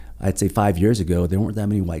I'd say 5 years ago, there weren't that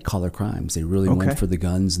many white collar crimes. They really went for the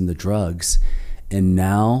guns and the drugs. And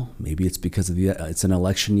now maybe it's because of it's an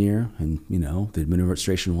election year, and the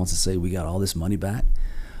administration wants to say we got all this money back.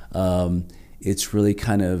 It's really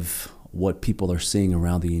kind of what people are seeing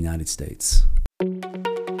around the United States.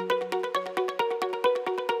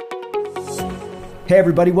 Hey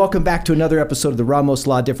everybody, welcome back to another episode of the Ramos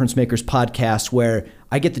Law Difference Makers podcast, where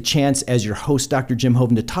I get the chance as your host, Dr. Jim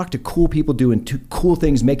Hoven, to talk to cool people doing cool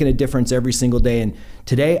things, making a difference every single day. And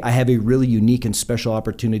today I have a really unique and special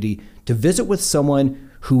opportunity to visit with someone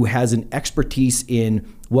who has an expertise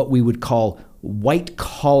in what we would call white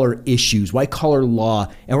collar issues, white collar law.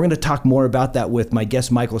 And we're going to talk more about that with my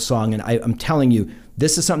guest, Michael Song. And I'm telling you,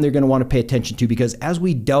 this is something they're going to want to pay attention to, because as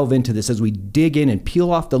we delve into this, as we dig in and peel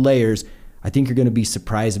off the layers, I think you're going to be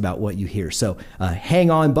surprised about what you hear. So hang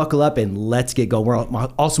on, buckle up, and let's get going. We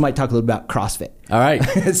also might talk a little about CrossFit. All right.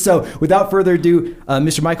 So without further ado,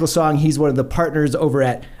 Mr. Michael Song, he's one of the partners over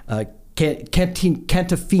at help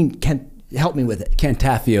me with it.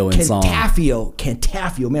 Cantafio and Song.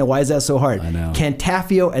 Cantafio. Man, why is that so hard? I know.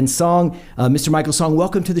 Cantafio and Song. Mr. Michael Song,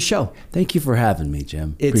 welcome to the show. Thank you for having me,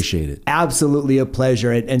 Jim. Appreciate it. Absolutely a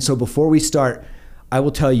pleasure. And so before we start, I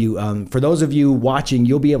will tell you, for those of you watching,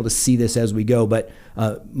 you'll be able to see this as we go, but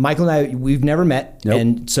Michael and I, we've never met. Nope.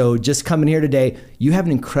 And so just coming here today, you have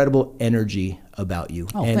an incredible energy about you.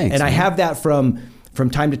 Oh, and, thanks, and I man. have that from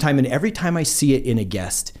time to time, and every time I see it in a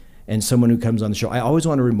guest and someone who comes on the show, I always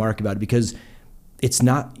want to remark about it, because it's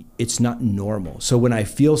not normal. So when I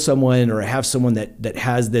feel someone, or I have someone that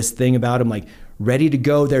has this thing about them, like ready to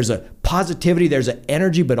go, there's a positivity, there's an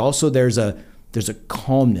energy, but also there's a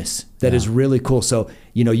calmness that is really cool. So,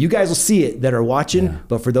 you guys will see it that are watching,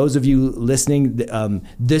 but for those of you listening,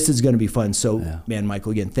 this is going to be fun. So, man,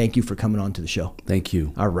 Michael, again, thank you for coming on to the show. Thank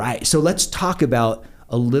you. All right. So let's talk about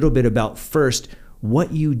a little bit about first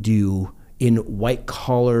what you do in white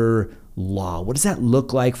collar law. What does that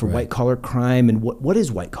look like for white collar crime, and what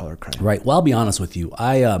is white collar crime? Right. Well, I'll be honest with you.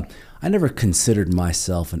 I never considered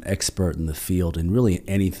myself an expert in the field in really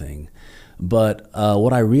anything. But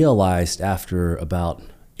what I realized after about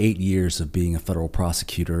 8 years of being a federal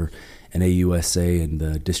prosecutor in AUSA in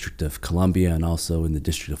the District of Columbia and also in the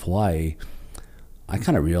District of Hawaii, I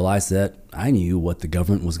kind of realized that I knew what the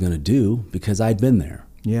government was going to do because I'd been there,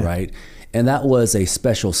 right? And that was a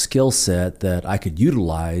special skill set that I could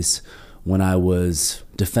utilize when I was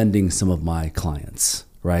defending some of my clients,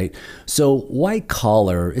 right? So white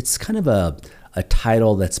collar, it's kind of a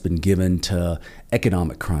title that's been given to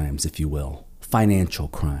economic crimes, if you will, financial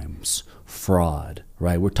crimes, fraud,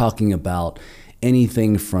 right? We're talking about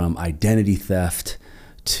anything from identity theft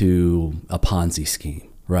to a Ponzi scheme,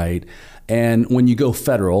 right? And when you go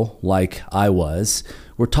federal, like I was,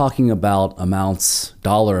 we're talking about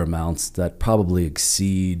dollar amounts that probably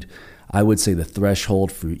exceed, I would say the threshold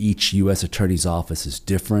for each U.S. Attorney's Office is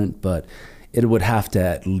different, but it would have to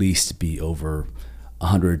at least be over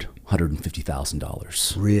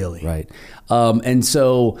 $150,000. Really? Right. And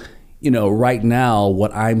so, right now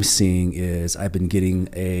what I'm seeing is I've been getting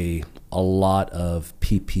a lot of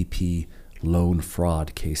PPP loan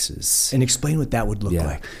fraud cases. And explain what that would look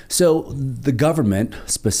like. So the government,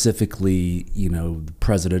 specifically, the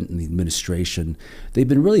president and the administration, they've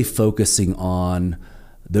been really focusing on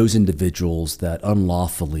those individuals that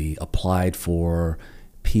unlawfully applied for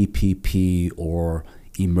PPP or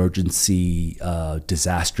emergency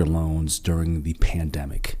disaster loans during the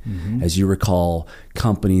pandemic. Mm-hmm. As you recall,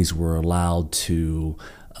 companies were allowed to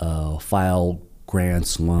file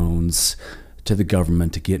grants, loans to the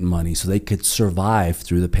government to get money so they could survive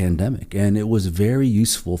through the pandemic. And it was very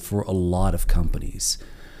useful for a lot of companies.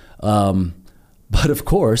 But of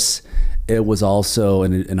course, it was also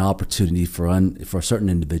an opportunity for certain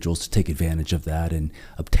individuals to take advantage of that and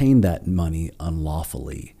obtain that money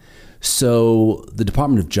unlawfully. So the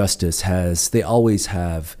Department of Justice they always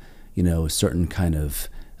have, certain kind of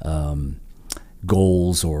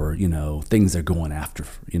goals or, things they're going after.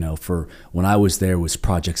 For when I was there was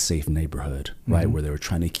Project Safe Neighborhood, right? Mm-hmm. Where they were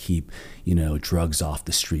trying to keep, drugs off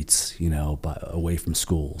the streets, away from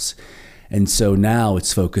schools. And so now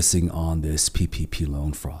it's focusing on this PPP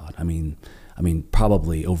loan fraud. I mean,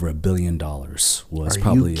 probably over $1 billion was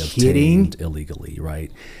probably obtained illegally,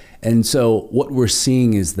 right? And so what we're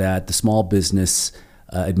seeing is that the Small Business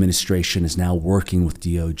Administration is now working with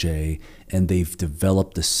DOJ, and they've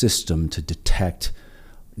developed a system to detect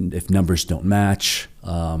if numbers don't match,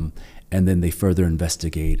 and then they further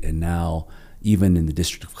investigate. And now, even in the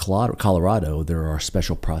District of Colorado, there are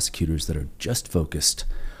special prosecutors that are just focused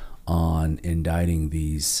on indicting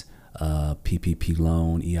these PPP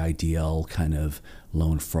loan, EIDL kind of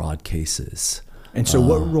loan fraud cases. And so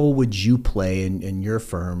what role would you play in your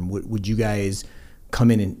firm? Would you guys come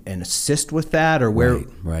in and assist with that, or where?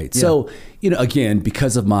 Right. Yeah. So, again,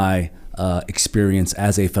 because of my experience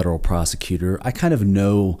as a federal prosecutor, I kind of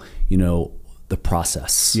know, the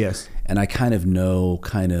process. Yes. And I kind of know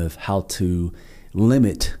how to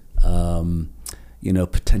limit,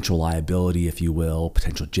 potential liability, if you will,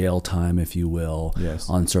 potential jail time, if you will, Yes.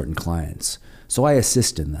 on certain clients. So I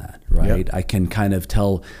assist in that, right? Yep. I can kind of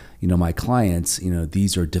tell, my clients,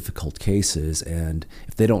 these are difficult cases, and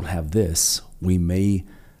if they don't have this, we may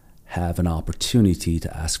have an opportunity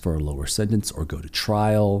to ask for a lower sentence or go to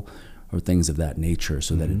trial or things of that nature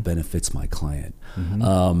so that it benefits my client.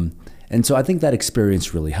 And so I think that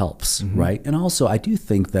experience really helps, right? And also I do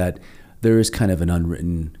think that there is kind of an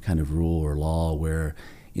unwritten kind of rule or law where,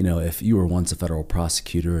 if you were once a federal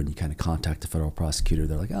prosecutor and you kind of contact a federal prosecutor,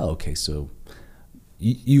 they're like, oh, okay, so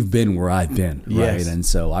you've been where I've been, right? Yes. And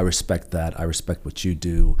so I respect that. I respect what you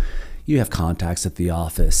do. You have contacts at the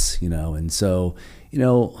office, and so,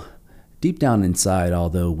 deep down inside,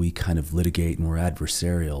 although we kind of litigate and we're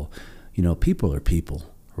adversarial, people are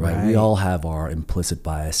people, right? We all have our implicit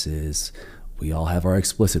biases. We all have our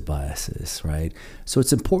explicit biases, right? So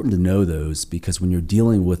it's important to know those, because when you're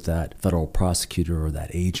dealing with that federal prosecutor or that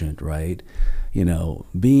agent, right,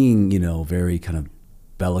 being, very kind of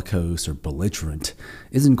bellicose or belligerent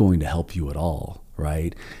isn't going to help you at all,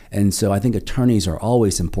 right? And so I think attorneys are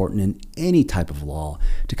always important in any type of law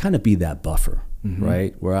to kind of be that buffer,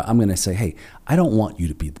 right? Where I'm going to say, hey, I don't want you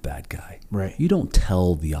to be the bad guy. Right. You don't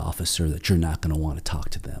tell the officer that you're not going to want to talk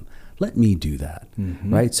to them. Let me do that,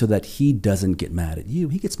 right? So that he doesn't get mad at you.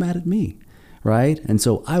 He gets mad at me, right? And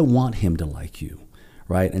so I want him to like you,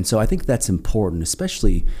 right? And so I think that's important,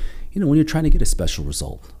 especially, when you're trying to get a special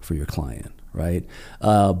result for your client, right?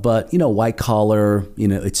 But, white collar,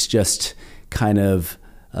 it's just kind of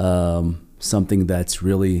something that's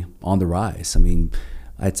really on the rise. I mean,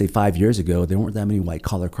 I'd say 5 years ago, there weren't that many white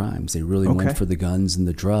collar crimes. They really went for the guns and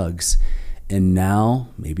the drugs. And now,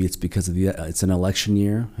 maybe it's because of it's an election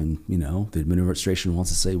year, and the administration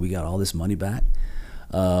wants to say we got all this money back.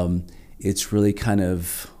 It's really kind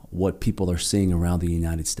of what people are seeing around the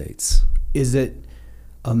United States. Is it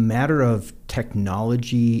a matter of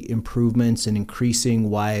technology improvements and increasing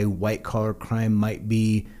why white collar crime might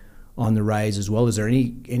be on the rise as well? Is there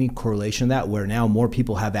any correlation to that, where now more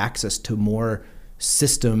people have access to more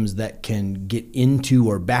systems that can get into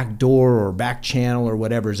or backdoor or back channel or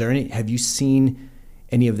whatever? Have you seen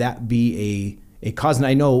any of that be a cause? And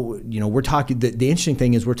I know, we're talking, the interesting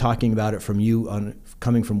thing is we're talking about it from you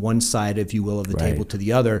coming from one side, if you will, of the table to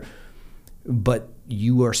the other, but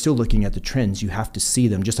you are still looking at the trends. You have to see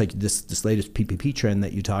them, just like this latest PPP trend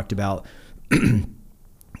that you talked about.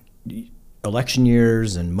 Election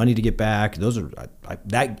years and money to get back, those are,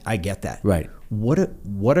 I get that. Right.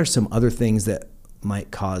 What are some other things that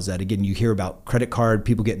might cause that? Again, you hear about credit card,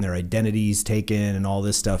 people getting their identities taken and all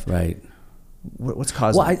this stuff. Right. What's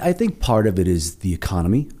causing Well, I think part of it is the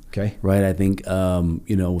economy. Okay. Right. I think,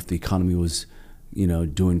 if the economy was,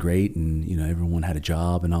 doing great and, everyone had a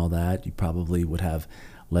job and all that, you probably would have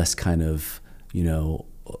less kind of,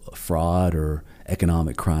 fraud or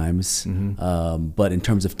economic crimes. But in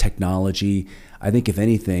terms of technology, I think if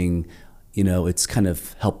anything, it's kind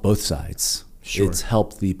of helped both sides. Sure. It's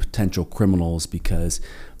helped the potential criminals because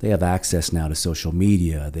they have access now to social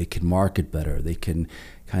media. They can market better. They can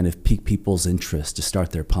kind of pique people's interest to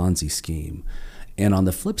start their Ponzi scheme. And on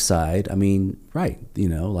the flip side, I mean, right,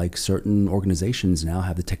 like certain organizations now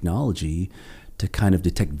have the technology to kind of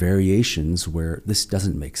detect variations where this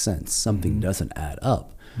doesn't make sense. Something doesn't add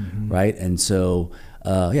up, right? And so,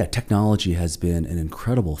 technology has been an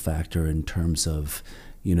incredible factor in terms of,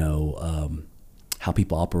 how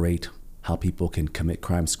people operate, how people can commit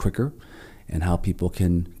crimes quicker, and how people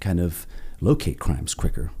can kind of locate crimes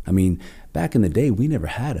quicker. I mean, back in the day, we never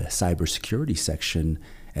had a cybersecurity section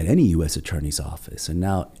at any U.S. attorney's office, and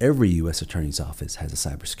now every U.S. attorney's office has a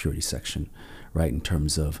cybersecurity section, right, in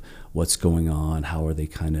terms of what's going on, how are they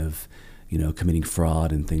kind of, committing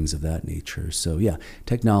fraud and things of that nature. So yeah,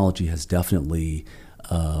 technology has definitely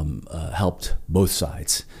helped both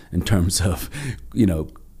sides in terms of,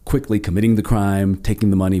 quickly committing the crime, taking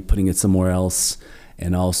the money, putting it somewhere else,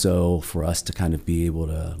 and also for us to kind of be able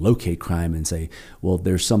to locate crime and say, well,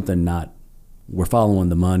 there's something we're following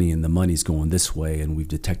the money and the money's going this way, and we've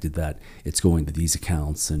detected that it's going to these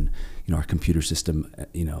accounts, and our computer system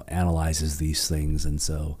analyzes these things. And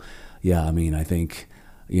so yeah, I mean, I think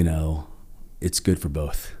it's good for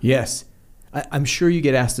both. Yes. I'm sure you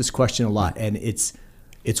get asked this question a lot, and it's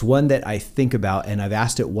It's one that I think about, and I've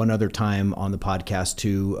asked it one other time on the podcast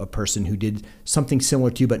to a person who did something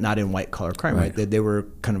similar to you, but not in white collar crime, right? They were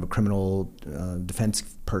kind of a criminal defense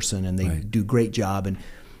person, and they do a great job.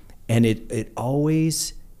 And it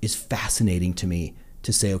always is fascinating to me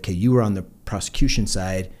to say, okay, you were on the prosecution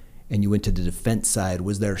side and you went to the defense side.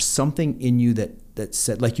 Was there something in you that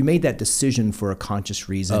said, like, you made that decision for a conscious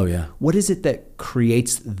reason? Oh, yeah. What is it that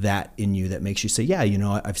creates that in you that makes you say, yeah,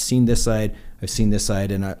 I've seen this side,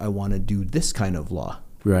 and I want to do this kind of law?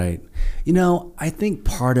 Right. I think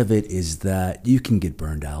part of it is that you can get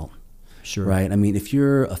burned out. Sure. Right. I mean, if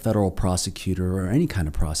you're a federal prosecutor or any kind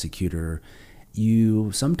of prosecutor,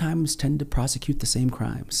 you sometimes tend to prosecute the same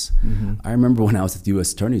crimes. Mm-hmm. I remember when I was at the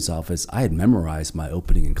U.S. Attorney's Office, I had memorized my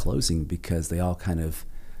opening and closing because they all kind of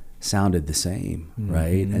sounded the same, mm-hmm.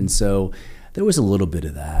 right? And so there was a little bit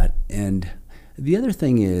of that. And the other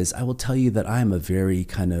thing is, I will tell you that I'm a very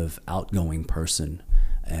kind of outgoing person.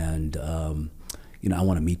 And, I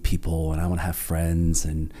want to meet people, and I want to have friends,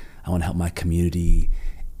 and I want to help my community.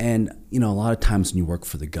 And, a lot of times when you work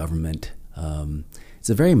for the government, it's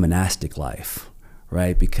a very monastic life,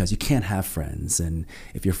 right? Because you can't have friends. And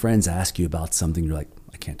if your friends ask you about something, you're like,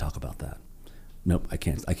 I can't talk about that. Nope, I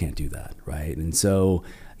can't do that, right? And so,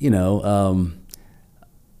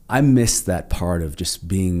 I miss that part of just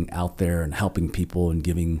being out there and helping people and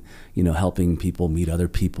giving, helping people meet other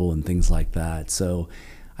people and things like that. So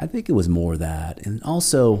I think it was more that. And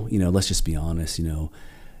also, let's just be honest,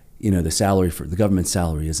 the salary for the government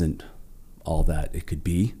salary isn't all that it could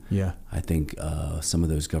be. Yeah. I think some of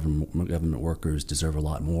those government workers deserve a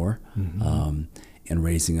lot more. Mm-hmm. And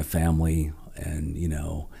raising a family and,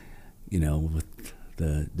 with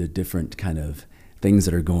the different kind of things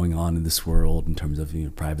that are going on in this world in terms of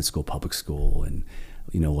private school, public school, and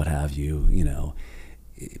what have you.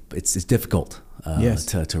 It's difficult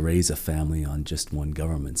to raise a family on just one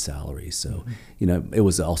government salary. So mm-hmm. It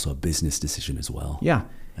was also a business decision as well. Yeah.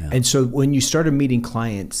 And so when you started meeting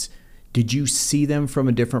clients, did you see them from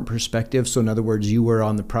a different perspective? So in other words, you were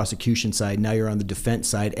on the prosecution side, now you're on the defense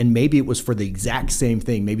side, and maybe it was for the exact same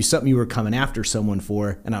thing, maybe something you were coming after someone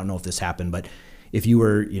for, and I don't know if this happened, but if you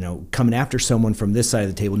were, coming after someone from this side of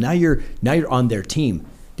the table, now you're on their team.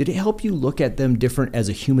 Did it help you look at them different as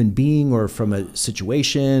a human being or from a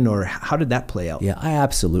situation, or how did that play out? Yeah, I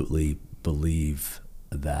absolutely believe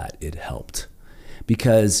that it helped.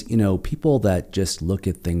 Because, people that just look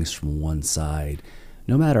at things from one side,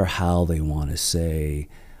 no matter how they want to say,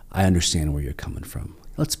 I understand where you're coming from.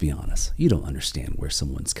 Let's be honest. You don't understand where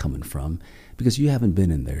someone's coming from because you haven't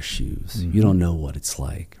been in their shoes. Mm-hmm. You don't know what it's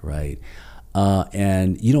like, right?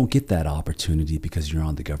 And you don't get that opportunity because you're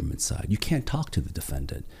on the government side. You can't talk to the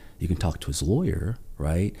defendant. You can talk to his lawyer,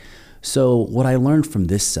 right? So what I learned from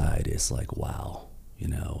this side is like, wow,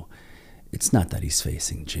 it's not that he's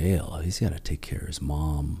facing jail. He's got to take care of his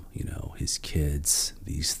mom, his kids,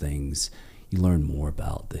 these things. You learn more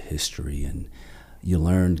about the history, and you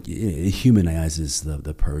learn, it humanizes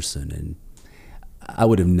the person. And I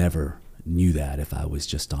would have never knew that if I was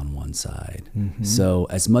just on one side. Mm-hmm. So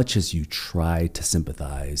as much as you try to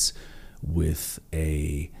sympathize with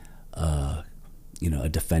a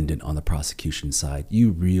defendant on the prosecution side,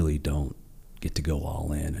 you really don't get to go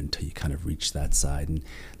all in until you kind of reach that side. And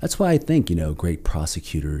that's why I think, great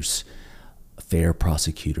prosecutors, fair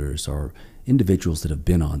prosecutors are individuals that have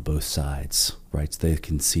been on both sides, right? So they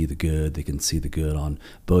can see the good on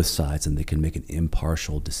both sides, and they can make an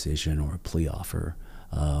impartial decision or a plea offer.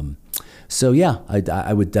 So yeah,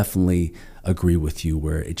 I would definitely agree with you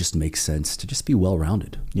where it just makes sense to just be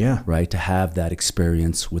well-rounded. Yeah. Right? To have that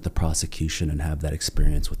experience with the prosecution and have that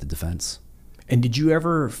experience with the defense. And did you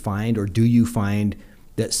ever find, or do you find,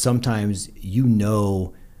 that sometimes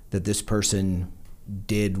that this person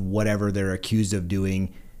did whatever they're accused of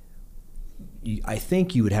doing? I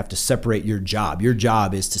think you would have to separate your job. Your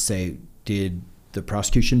job is to say, did the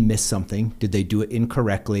prosecution miss something? Did they do it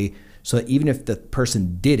incorrectly? So that even if the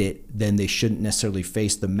person did it, then they shouldn't necessarily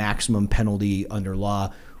face the maximum penalty under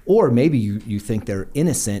law. Or maybe you think they're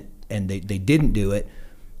innocent and they didn't do it.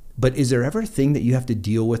 But is there ever a thing that you have to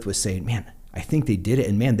deal with saying, man, I think they did it,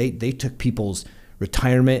 and man, they took people's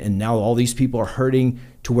retirement, and now all these people are hurting,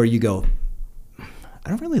 to where you go, I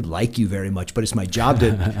don't really like you very much, but it's my job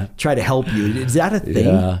to try to help you. Is that a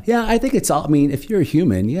thing? Yeah, I think it's all, if you're a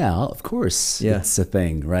human, yeah, of course it's a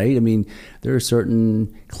thing, right? There are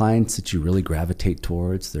certain clients that you really gravitate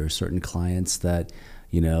towards. There are certain clients that,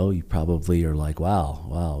 you probably are like,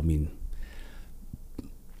 wow,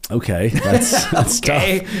 okay, that's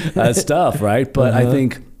okay. Tough. That's tough, right? But I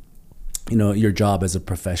think, your job as a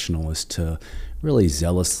professional is to really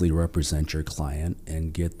zealously represent your client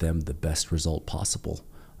and get them the best result possible,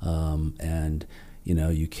 And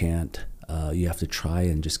you can't. You have to try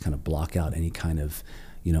and just kind of block out any kind of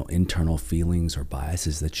internal feelings or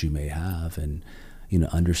biases that you may have, and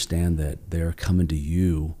understand that they're coming to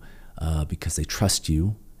you because they trust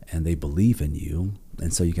you and they believe in you,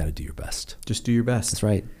 and so you got to do your best. Just do your best. That's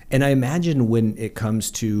right. And I imagine when it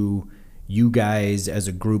comes to you guys as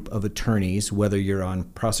a group of attorneys, whether you're on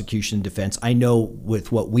prosecution, defense, I know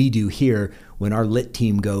with what we do here, when our lit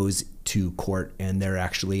team goes to court and they're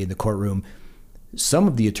actually in the courtroom, some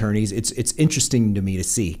of the attorneys, it's interesting to me to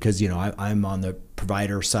see, because I'm on the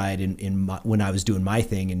provider side when I was doing my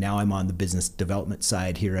thing, and now I'm on the business development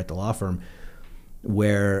side here at the law firm,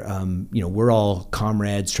 where we're all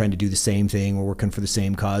comrades trying to do the same thing. We're working for the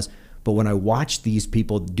same cause. But when I watch these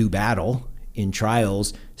people do battle in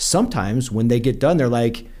trials, sometimes when they get done, they're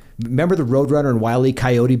like, remember the Roadrunner and Wile E.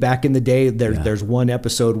 Coyote back in the day? There's one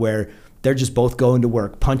episode where they're just both going to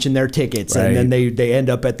work, punching their tickets, right, and then they end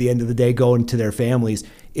up at the end of the day going to their families.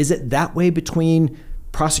 Is it that way between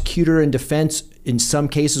prosecutor and defense in some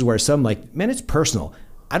cases, where some like, man, it's personal.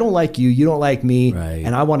 I don't like you, you don't like me, right,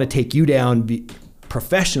 and I want to take you down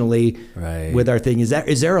professionally, right, with our thing. Is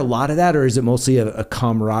there a lot of that, or is it mostly a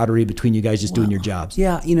camaraderie between you guys just doing your jobs?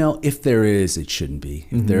 Yeah, if there is, it shouldn't be.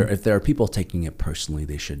 If there are people taking it personally,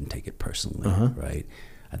 they shouldn't take it personally, right?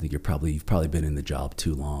 I think you've probably been in the job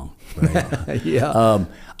too long, right? Yeah.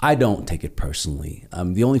 I don't take it personally.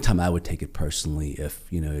 The only time I would take it personally if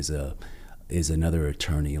is another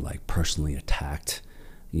attorney like personally attacked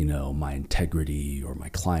my integrity or my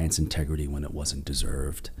client's integrity when it wasn't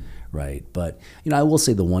deserved, right? But I will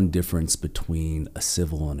say the one difference between a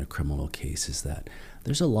civil and a criminal case is that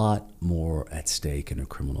there's a lot more at stake in a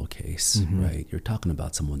criminal case, right? You're talking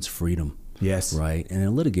about someone's freedom, yes, right? And in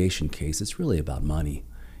a litigation case, it's really about money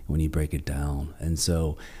when you break it down. And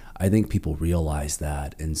so I think people realize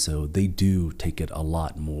that, and so they do take it a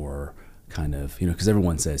lot more kind of, because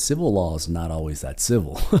everyone says civil law is not always that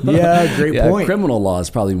civil. Yeah, great point. Criminal law is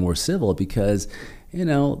probably more civil because,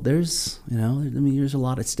 there's a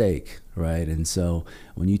lot at stake, right? And so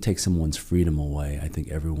when you take someone's freedom away, I think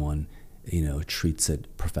everyone, treats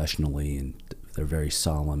it professionally, and they're very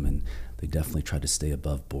solemn, and they definitely try to stay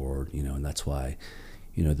above board, and that's why,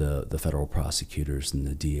 the federal prosecutors and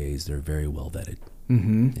the DAs, they're very well vetted.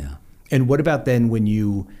 Yeah. And what about then when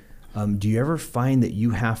you, do you ever find that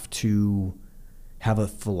you have to have a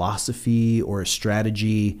philosophy or a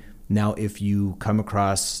strategy now if you come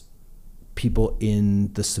across people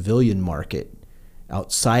in the civilian market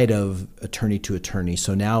outside of attorney to attorney?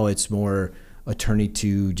 So now it's more attorney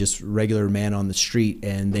to just regular man on the street,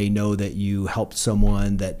 and they know that you helped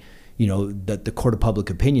someone that, that the court of public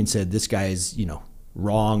opinion said this guy is,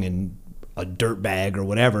 wrong and a dirtbag or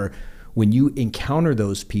whatever. When you encounter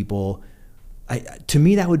those people, to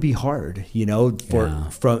me that would be hard,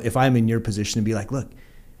 from if I'm in your position to be like, look,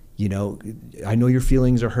 I know your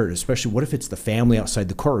feelings are hurt, especially what if it's the family outside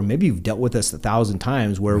the courtroom? Maybe you've dealt with this 1,000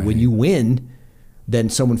 times where when you win, then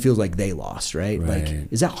someone feels like they lost, right? Like,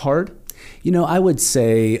 is that hard? I would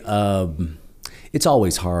say it's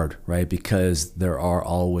always hard, right? Because there are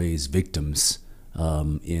always victims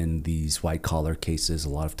in these white collar cases. A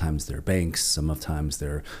lot of times they're banks, some of times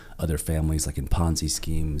they're other families like in Ponzi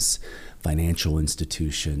schemes, financial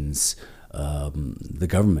institutions, the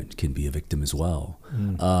government can be a victim as well.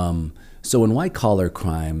 So in white collar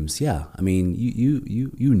crimes, yeah, I mean,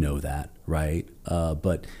 you know that, right?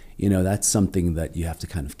 But that's something that you have to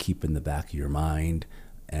kind of keep in the back of your mind,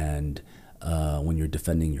 and when you're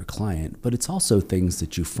defending your client. But it's also things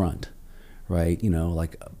that you front, right?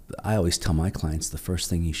 Like I always tell my clients, the first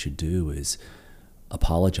thing you should do is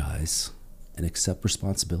apologize and accept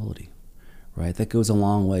responsibility, right? That goes a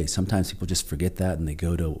long way. Sometimes people just forget that and they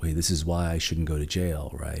go to, hey, this is why I shouldn't go to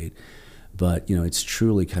jail, right? But, it's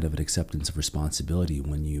truly kind of an acceptance of responsibility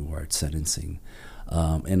when you are at sentencing.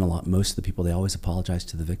 And most of the people, they always apologize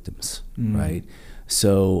to the victims, right?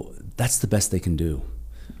 So that's the best they can do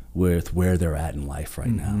with where they're at in life right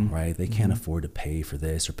now, right? They can't afford to pay for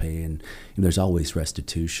this or pay, and there's always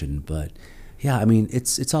restitution. But yeah, I mean,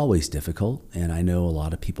 it's always difficult, and I know a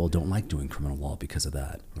lot of people don't like doing criminal law because of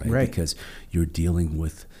that, right? Because you're dealing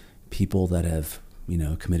with people that have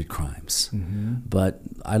committed crimes. But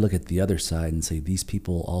I look at the other side and say these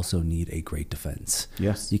people also need a great defense.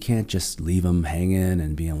 Yes. You can't just leave them hanging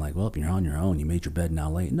and being like, well, you're on your own, you made your bed, now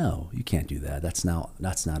lay. No, you can't do that. That's not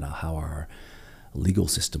how our legal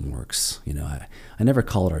system works. I never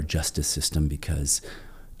call it our justice system, because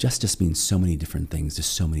justice means so many different things to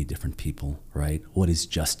so many different people, right? What is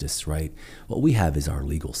justice, right? What we have is our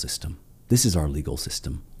legal system. This is our legal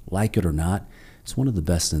system. Like it or not, it's one of the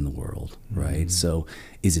best in the world, right? So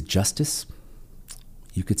is it justice?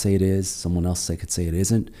 You could say it is. Someone else could say it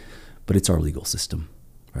isn't. But it's our legal system,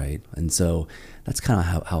 right? And so that's kind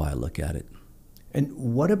of how I look at it. And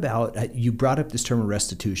what about, you brought up this term of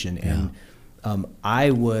restitution, and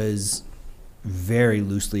I was very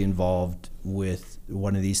loosely involved with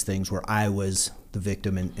one of these things where I was the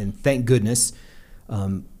victim, and thank goodness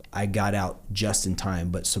I got out just in time,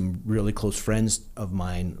 but some really close friends of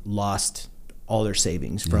mine lost all their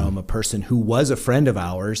savings from a person who was a friend of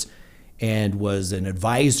ours and was an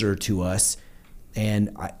advisor to us.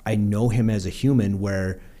 And I know him as a human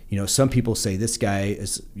where, some people say this guy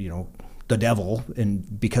is, the devil,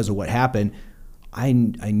 and because of what happened, I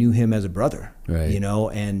knew him as a brother, right.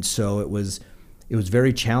 And so it was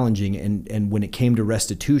very challenging. And when it came to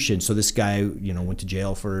restitution, so this guy, went to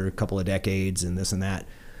jail for a couple of decades and this and that.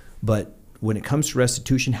 But when it comes to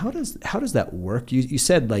restitution, how does that work? You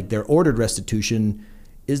said like they're ordered restitution.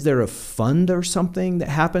 Is there a fund or something that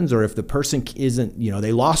happens? Or if the person isn't,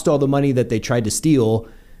 they lost all the money that they tried to steal,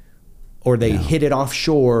 or they hid it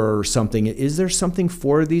offshore or something, is there something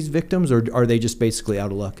for these victims, or are they just basically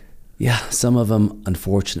out of luck? Yeah, some of them,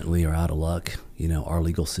 unfortunately, are out of luck. Our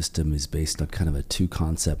legal system is based on kind of a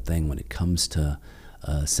two-concept thing when it comes to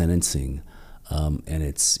sentencing, and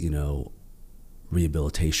it's,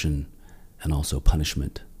 rehabilitation and also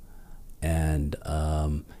punishment. And,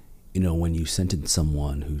 when you sentence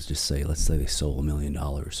someone who's just let's say they stole $1 million,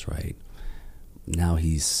 right? Now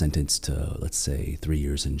he's sentenced to, let's say, 3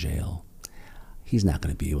 years in jail. He's not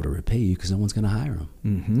going to be able to repay you because no one's going to hire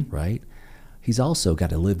him, right? He's also got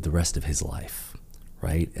to live the rest of his life,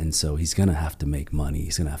 right? And so he's going to have to make money.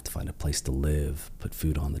 He's going to have to find a place to live, put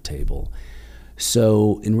food on the table.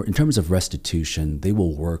 So in terms of restitution, they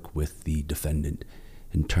will work with the defendant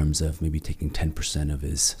in terms of maybe taking 10% of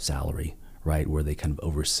his salary, right? Where they kind of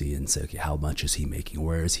oversee and say, okay, how much is he making?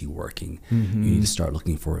 Where is he working? You need to start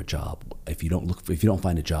looking for a job. If you don't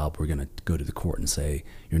find a job, we're going to go to the court and say,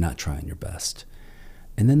 you're not trying your best.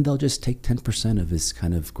 And then they'll just take 10% of his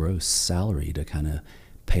kind of gross salary to kind of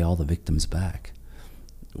pay all the victims back.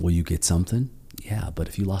 Will you get something? Yeah, but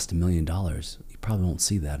if you lost $1 million, you probably won't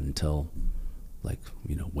see that until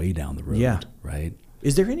way down the road, right?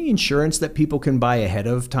 Is there any insurance that people can buy ahead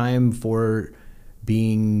of time for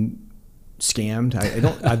being scammed?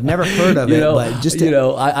 I've never heard of it, but just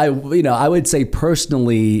I would say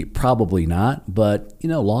personally, probably not. But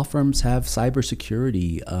law firms have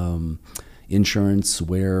cybersecurity insurance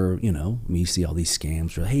where you see all these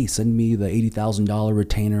scams where, hey, send me the $80,000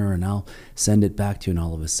 retainer and I'll send it back to you, and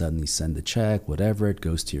all of a sudden you send the check, whatever, it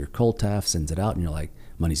goes to your Coltaf, sends it out, and you're like,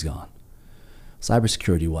 money's gone.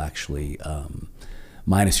 Cybersecurity will actually,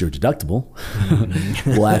 minus your deductible,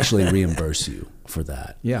 will actually reimburse you for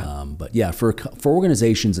that. But yeah, for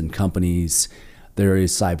organizations and companies, there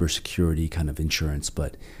is cybersecurity kind of insurance.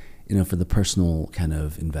 But for the personal kind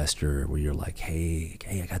of investor, where you're like, hey,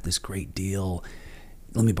 I got this great deal.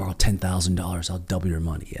 Let me borrow $10,000. I'll double your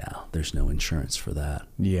money. Yeah, there's no insurance for that.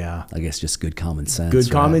 Yeah, I guess just good common sense. Good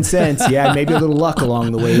common sense. Yeah, maybe a little luck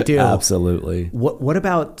along the way too. Absolutely. What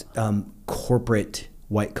about corporate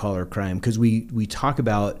white collar crime? Because we talk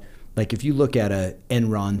about, like, if you look at a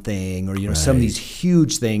Enron thing or some of these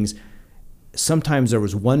huge things, sometimes there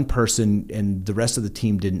was one person and the rest of the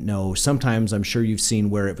team didn't know. Sometimes I'm sure you've seen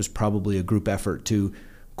where it was probably a group effort to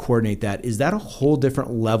coordinate that. Is that a whole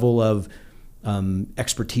different level of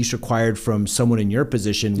expertise required from someone in your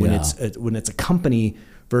position when it's a company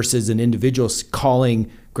versus an individual calling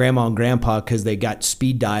grandma and grandpa because they got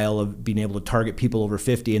speed dial of being able to target people over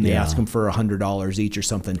 50 and they ask them for $100 each or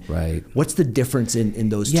something? Right. What's the difference in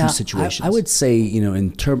those two situations? I would say,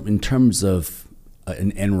 in terms of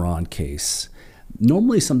an Enron case,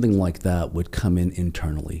 normally something like that would come in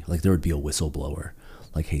internally. Like there would be a whistleblower,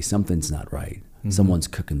 like, hey, something's not right. Someone's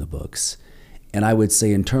cooking the books. And I would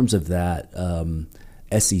say in terms of that,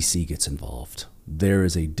 SEC gets involved. There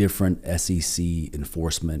is a different SEC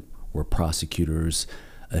enforcement where prosecutors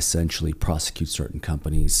essentially prosecute certain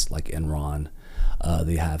companies like Enron.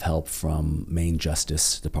 They have help from Maine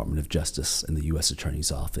Department of Justice, and the U.S.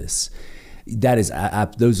 Attorney's Office.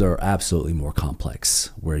 Those are absolutely more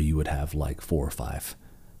complex, where you would have like 4 or 5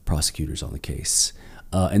 prosecutors on the case.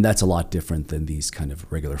 And that's a lot different than these kind of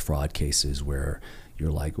regular fraud cases where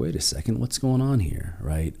you're like, wait a second, what's going on here,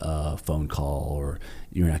 right? Phone call, or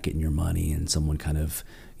you're not getting your money, and someone kind of,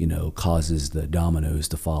 causes the dominoes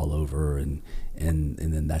to fall over, and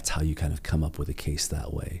then that's how you kind of come up with a case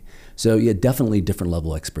that way. So yeah, definitely different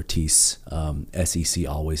level of expertise. SEC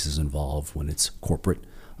always is involved when it's corporate,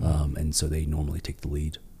 and so they normally take the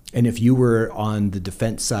lead. And if you were on the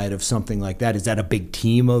defense side of something like that, is that a big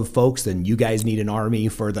team of folks? Then you guys need an army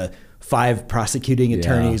for the 5 prosecuting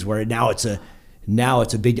attorneys, where now it's now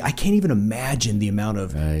it's a big, I can't even imagine the amount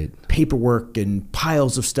of paperwork and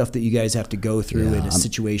piles of stuff that you guys have to go through in a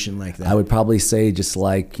situation like that. I would probably say just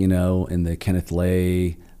like, in the Kenneth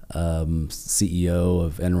Lay, CEO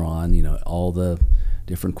of Enron, all the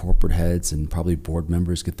different corporate heads and probably board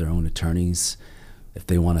members get their own attorneys. If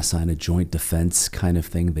they want to sign a joint defense kind of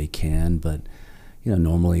thing, they can. But,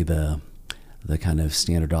 normally the kind of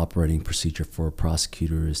standard operating procedure for a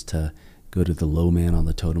prosecutor is to go to the low man on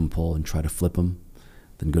the totem pole and try to flip him,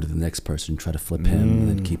 then go to the next person and try to flip him, and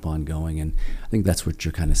then keep on going. And I think that's what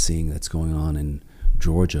you're kind of seeing that's going on in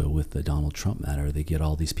Georgia with the Donald Trump matter. They get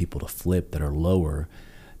all these people to flip that are lower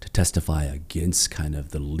to testify against kind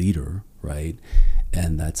of the leader, right?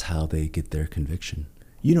 And that's how they get their conviction.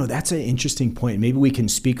 That's an interesting point. Maybe we can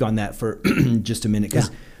speak on that for just a minute,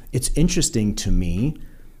 because it's interesting to me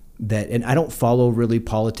that, and I don't follow really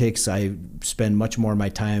politics. I spend much more of my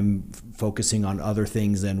time focusing on other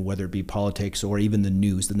things than whether it be politics or even the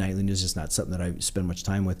news. The nightly news is not something that I spend much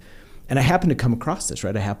time with. And I happen to come across this,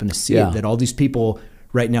 right? I happen to see it, that all these people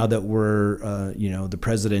right now that were, the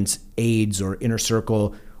president's aides or inner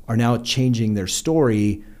circle are now changing their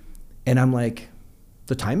story. And I'm like,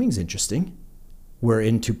 the timing's interesting. We're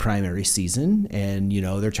into primary season, and,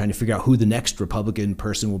 they're trying to figure out who the next Republican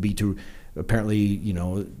person will be to, apparently,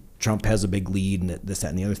 Trump has a big lead and this, that,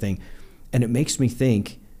 and the other thing. And it makes me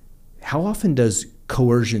think, how often does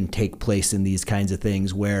coercion take place in these kinds of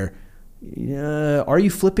things where, are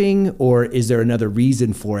you flipping, or is there another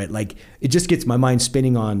reason for it? Like, it just gets my mind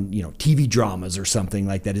spinning on, TV dramas or something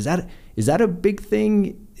like that. Is that a big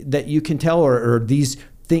thing that you can tell, or these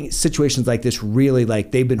situations like this really,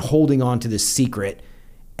 like, they've been holding on to this secret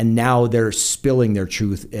and now they're spilling their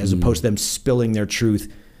truth, as opposed to them spilling their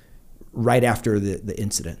truth right after the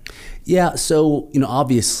incident? Yeah, so,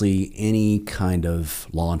 obviously any kind of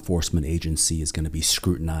law enforcement agency is going to be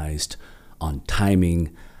scrutinized on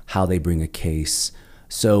timing, how they bring a case.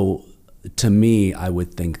 So to me, I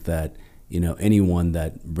would think that, anyone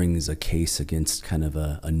that brings a case against kind of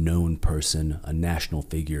a known person, a national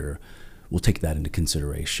figure, will take that into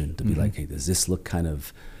consideration to be like, hey, does this look kind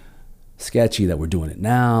of sketchy that we're doing it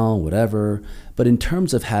now, whatever. But in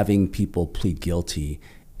terms of having people plead guilty,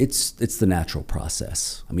 it's the natural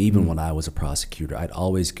process. I mean, even when I was a prosecutor, I'd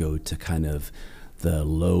always go to kind of the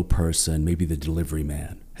low person, maybe the delivery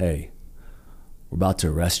man. Hey, we're about to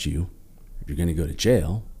arrest you. You're going to go to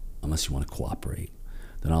jail unless you want to cooperate.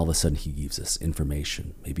 Then all of a sudden he gives us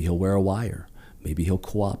information. Maybe he'll wear a wire. Maybe he'll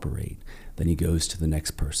cooperate. Then he goes to the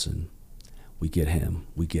next person. We get him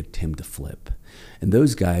to flip. And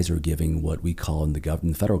those guys are giving what we call in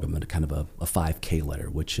the federal government, kind of a 5K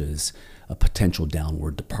letter, which is a potential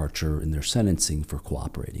downward departure in their sentencing for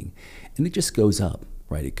cooperating. And it just goes up,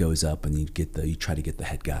 right? It goes up, and you try to get the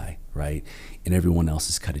head guy, right? And everyone else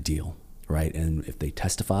has cut a deal, right? And if they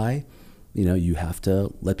testify, you have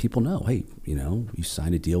to let people know, hey, you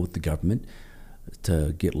signed a deal with the government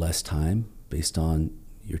to get less time based on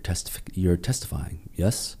your testifying,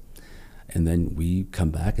 yes? And then we come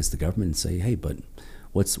back as the government and say, hey, but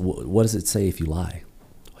what does it say if you lie?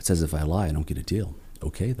 It says if I lie, I don't get a deal.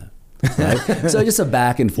 Okay, then. Right? So just a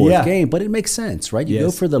back and forth game, but it makes sense, right? You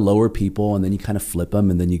go for the lower people, and then you kind of flip them,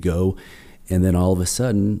 and then you go, and then all of a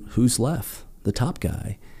sudden, who's left? The top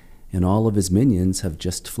guy. And all of his minions have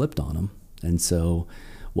just flipped on him. And so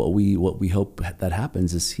what we hope that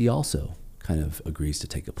happens is he also kind of agrees to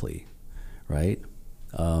take a plea, right?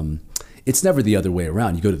 It's never the other way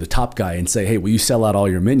around. You go to the top guy and say, hey, will you sell out all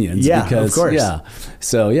your minions? Yeah, because, of course. Yeah.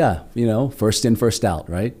 So, first in, first out,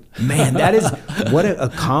 right? Man, that is what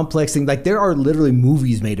a complex thing. Like, there are literally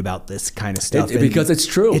movies made about this kind of stuff. Because it's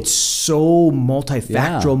true. It's so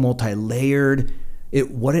multifactorial, multi-layered.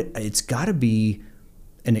 It's got to be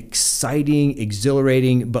an exciting,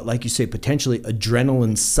 exhilarating, but like you say, potentially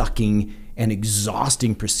adrenaline-sucking and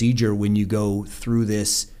exhausting procedure when you go through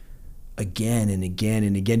this again and again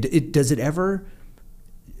and again. Does it ever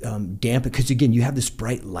dampen? Because again, you have this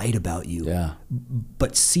bright light about you. Yeah.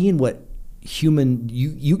 But seeing what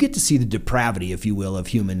you get to see the depravity, if you will, of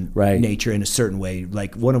human nature in a certain way.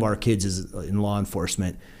 Like, one of our kids is in law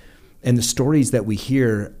enforcement, and the stories that we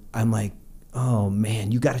hear, I'm like, oh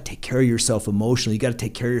man, you got to take care of yourself emotionally. You got to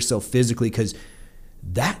take care of yourself physically, because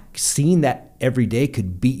seeing that every day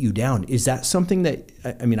could beat you down. Is that something that,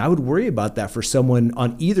 I would worry about that for someone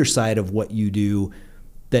on either side of what you do,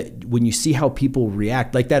 that when you see how people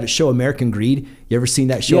react, like that show American Greed. You ever seen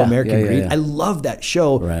that show, American Greed? I love that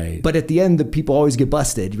show. Right. But at the end, the people always get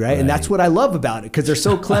busted, right? And that's what I love about it, because they're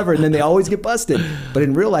so clever, and then they always get busted. But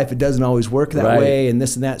in real life, it doesn't always work that way, and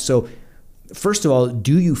this and that. So first of all,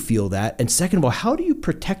 do you feel that? And second of all, how do you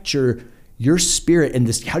protect your your spirit and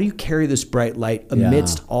this, how do you carry this bright light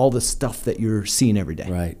amidst all the stuff that you're seeing every day?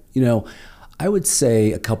 Right. I would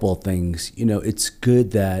say a couple of things. It's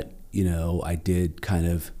good that, I did kind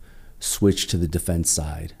of switch to the defense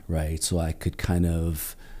side, right? So I could kind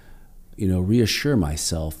of, reassure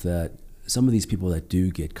myself that some of these people that do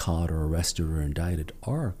get caught or arrested or indicted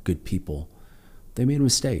are good people. They made a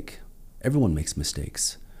mistake. Everyone makes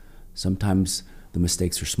mistakes. Sometimes the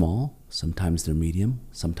mistakes are small, sometimes they're medium,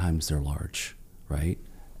 sometimes they're large, right?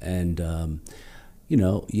 And,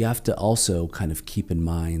 you have to also kind of keep in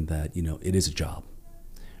mind that, it is a job,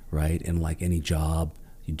 right? And like any job,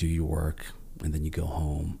 you do your work and then you go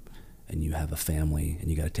home and you have a family and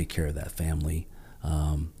you got to take care of that family.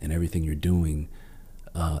 And everything you're doing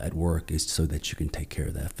at work is so that you can take care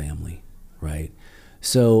of that family, right?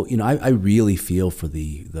 So, I really feel for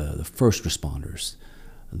the first responders,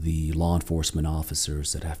 the law enforcement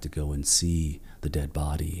officers that have to go and see the dead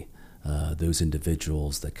body, those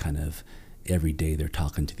individuals that kind of every day they're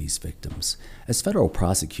talking to these victims. As federal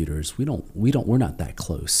prosecutors, we're not that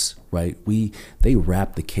close, right? They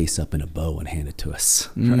wrap the case up in a bow and hand it to us,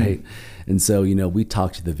 right? And so, we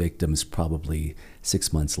talk to the victims probably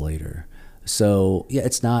 6 months later. So yeah,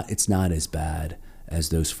 it's not as bad as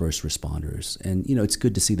those first responders. And, it's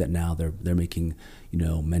good to see that now they're making,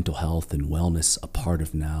 mental health and wellness a part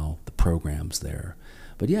of now the programs there.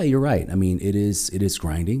 But yeah, you're right. I mean, it is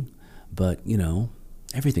grinding, but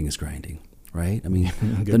everything is grinding, right? I mean,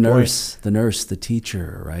 the nurse, the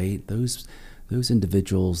teacher, right? Those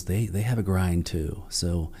individuals, they have a grind too.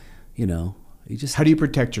 So, you just. How do you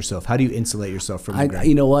protect yourself? How do you insulate yourself from the grind?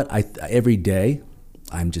 You know what? Every day,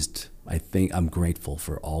 I think I'm grateful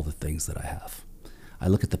for all the things that I have. I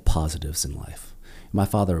look at the positives in life. My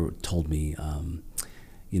father told me,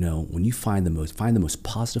 when you find the most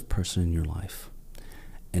positive person in your life,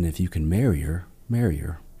 and if you can marry her, marry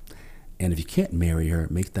her. And if you can't marry her,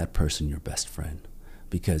 make that person your best friend,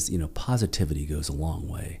 because positivity goes a long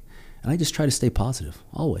way. And I just try to stay positive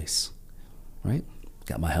always, right?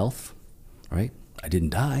 Got my health, right? I didn't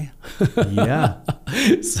die. Yeah.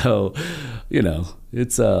 So,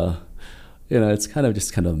 it's it's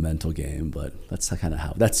kind of a mental game, but that's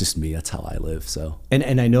just me. That's how I live. So,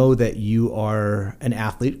 and I know that you are an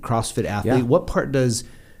athlete, CrossFit athlete. Yeah. What part does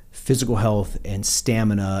physical health and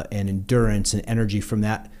stamina and endurance and energy from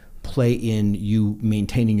that play in you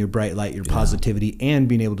maintaining your bright light, your positivity, and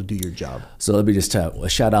being able to do your job? So let me just a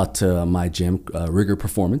shout out to my gym, Rigor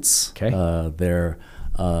Performance. Okay. They're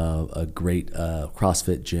a great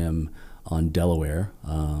CrossFit gym on Delaware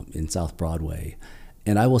in South Broadway.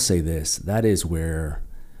 And I will say this, that is where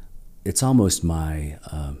it's almost my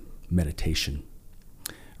meditation,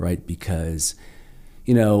 right? Because,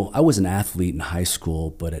 I was an athlete in high school,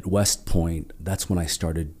 but at West Point, that's when I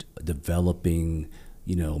started developing,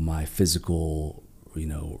 my physical,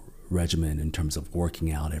 regimen in terms of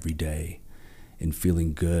working out every day and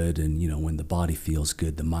feeling good. And, when the body feels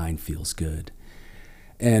good, the mind feels good.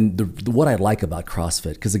 And what I like about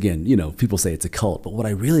CrossFit, because again, people say it's a cult, but what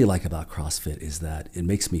I really like about CrossFit is that it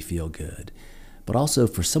makes me feel good. But also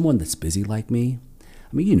for someone that's busy like me,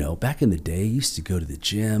 I mean, back in the day, you used to go to the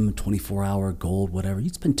gym, 24-hour Gold, whatever.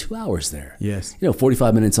 You'd spend 2 hours there. Yes.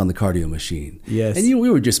 45 minutes on the cardio machine. Yes. And we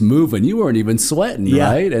were just moving. You weren't even sweating,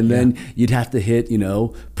 right? And then you'd have to hit,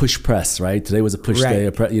 push press, right? Today was a push day,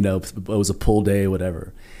 it was a pull day,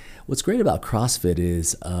 whatever. What's great about CrossFit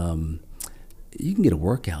is you can get a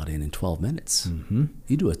workout in 12 minutes. Mm-hmm.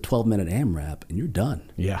 You do a 12-minute AMRAP and you're done.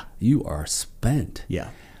 Yeah. You are spent. Yeah.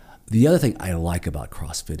 The other thing I like about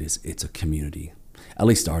CrossFit is it's a community. At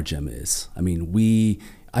least our gym is. I mean,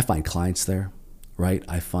 I find clients there, right?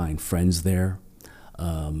 I find friends there,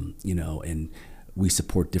 and we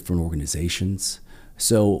support different organizations.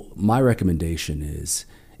 So my recommendation is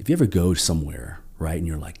if you ever go somewhere, right, and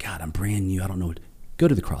you're like, God, I'm brand new, I don't know, go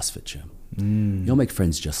to the CrossFit gym. You'll make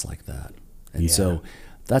friends just like that. And so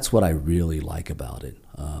that's what I really like about it.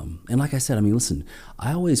 And like I said, I mean, listen,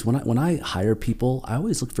 I always, when I hire people, I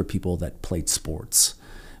always look for people that played sports.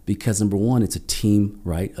 Because number one, it's a team,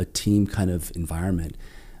 right? A team kind of environment.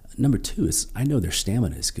 Number two is I know their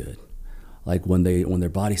stamina is good. Like when their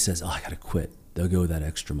body says, "Oh, I gotta quit," they'll go that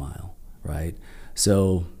extra mile, right?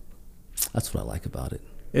 So that's what I like about it.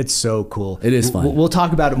 It's so cool. It is fun. We'll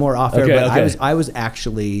talk about it more off air. Okay, But okay. I was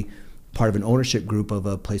actually part of an ownership group of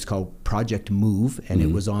a place called Project Move, and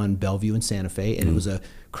it was on Bellevue in Santa Fe, and it was a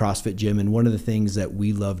CrossFit gym. And one of the things that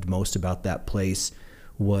we loved most about that place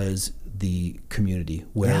was the community,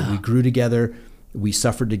 where we grew together, we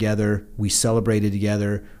suffered together, we celebrated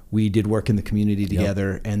together, we did work in the community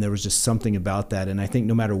together, and there was just something about that. And I think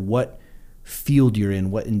no matter what field you're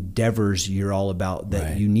in, what endeavors you're all about, that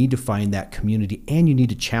Right. you need to find that community, and you need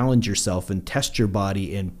to challenge yourself and test your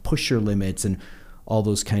body and push your limits and all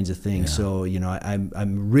those kinds of things. Yeah. So,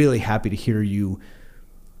 I'm really happy to hear you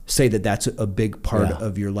say that that's a big part Yeah.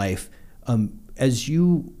 of your life. As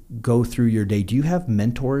you go through your day, do you have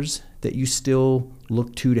mentors that you still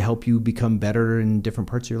look to help you become better in different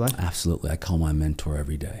parts of your life? Absolutely. I call my mentor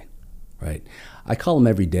every day, right? I call him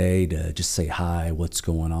every day to just say hi, what's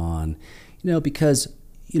going on, because,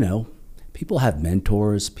 people have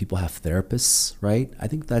mentors, people have therapists, right? I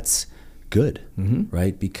think that's good,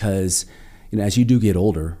 right? Because, as you do get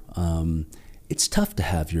older, it's tough to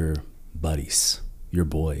have your buddies, your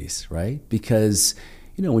boys, right? Because,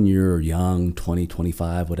 when you're young, 20,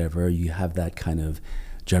 25, whatever, you have that kind of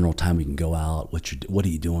general time you can go out. What are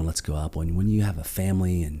you doing? Let's go out. When you have a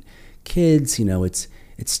family and kids,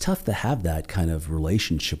 it's tough to have that kind of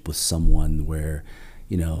relationship with someone where,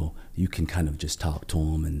 you can kind of just talk to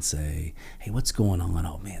them and say, hey, what's going on?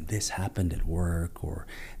 Oh man, this happened at work, or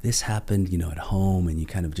this happened, at home, and you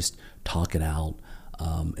kind of just talk it out.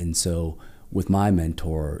 And so with my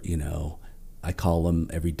mentor, I call them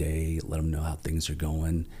every day, let them know how things are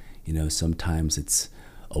going. Sometimes it's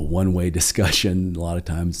a one-way discussion. A lot of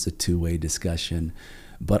times it's a two-way discussion.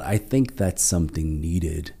 But I think that's something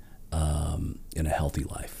needed in a healthy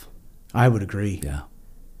life. I would agree. Yeah.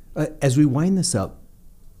 As we wind this up,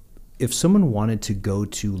 if someone wanted to go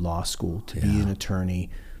to law school to be an attorney,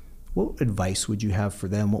 what advice would you have for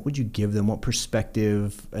them? What would you give them? What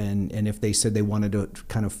perspective? And if they said they wanted to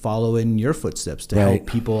kind of follow in your footsteps to help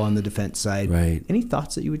people on the defense side, any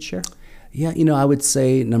thoughts that you would share? Yeah, I would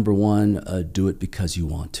say, number one, do it because you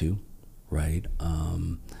want to, right?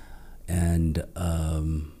 And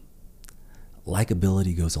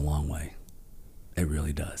likability goes a long way. It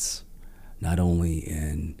really does. Not only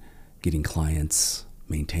in getting clients,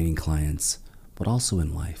 maintaining clients, but also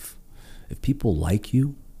in life. If people like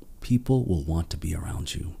you, people will want to be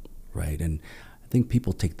around you, right? And I think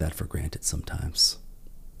people take that for granted sometimes.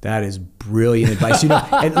 That is brilliant advice.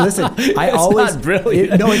 And listen, I always not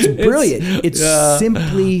brilliant. It's brilliant. It's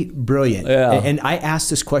simply brilliant. Yeah. And I ask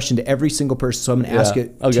this question to every single person, so I'm going to ask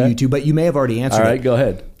it Okay. to you too, but you may have already answered it. All right, go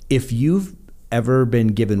ahead. If you've ever been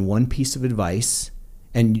given one piece of advice,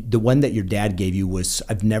 and the one that your dad gave you was,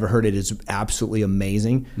 I've never heard it, is absolutely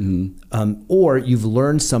amazing, or you've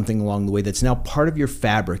learned something along the way that's now part of your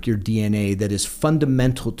fabric, your DNA, that is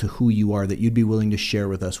fundamental to who you are, that you'd be willing to share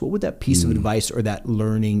with us, what would that piece of advice or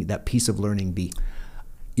that piece of learning be?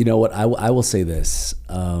 You know what, I will say this.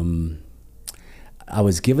 I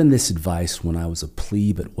was given this advice when I was a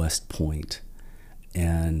plebe at West Point,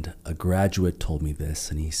 and a graduate told me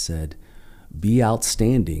this, and he said, be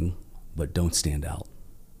outstanding, but don't stand out.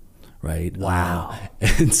 Right. Wow.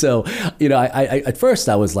 And so, I at first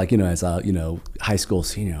I was like, as a, high school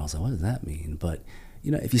senior, I was like, what does that mean? But,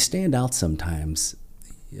 if you stand out sometimes,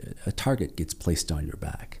 a target gets placed on your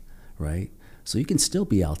back, right? So you can still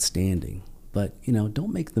be outstanding, but,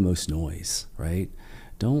 don't make the most noise, right?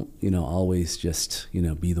 Don't, always just,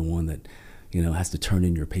 be the one that, has to turn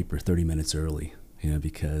in your paper 30 minutes early,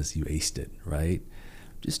 because you aced it, right?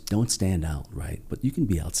 Just don't stand out, right? But you can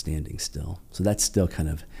be outstanding still. So that still kind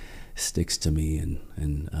of sticks to me,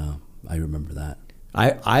 and I remember that.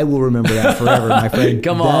 I will remember that forever, my friend.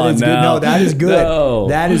 Come that on is now. Good. No, that is good. No.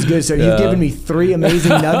 That is good, sir. You've given me 3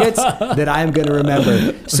 amazing nuggets that I am going to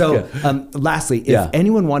remember. So lastly, if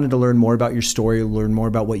anyone wanted to learn more about your story, learn more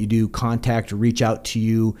about what you do, contact or reach out to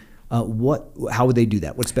you, how would they do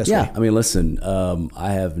that? What's the best way? I mean, listen,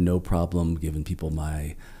 I have no problem giving people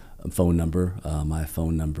my phone number. My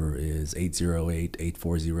phone number is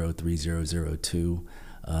 808-840-3002.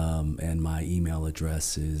 And my email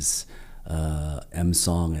address is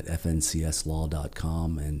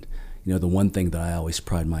msong@fncslaw.com. And, the one thing that I always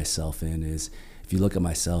pride myself in is, if you look at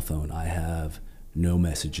my cell phone, I have no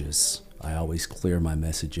messages. I always clear my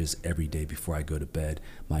messages every day before I go to bed.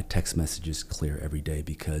 My text messages clear every day,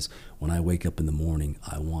 because when I wake up in the morning,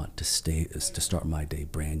 I want to start my day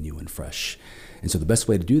brand new and fresh. And so the best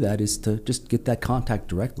way to do that is to just get that contact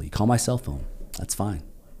directly. Call my cell phone. That's fine.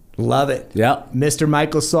 Love it. Yeah. Mr.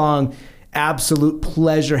 Michael Song, absolute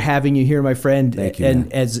pleasure having you here, my friend. Thank you, and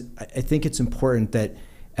man. as I think it's important that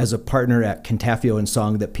as a partner at Contafio and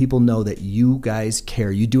Song, that people know that you guys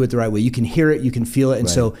care. You do it the right way. You can hear it, you can feel it. And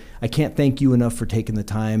so I can't thank you enough for taking the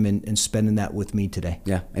time and spending that with me today.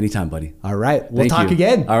 Yeah, anytime, buddy. All right. We'll Thank talk you.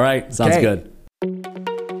 again. All right. Sounds good.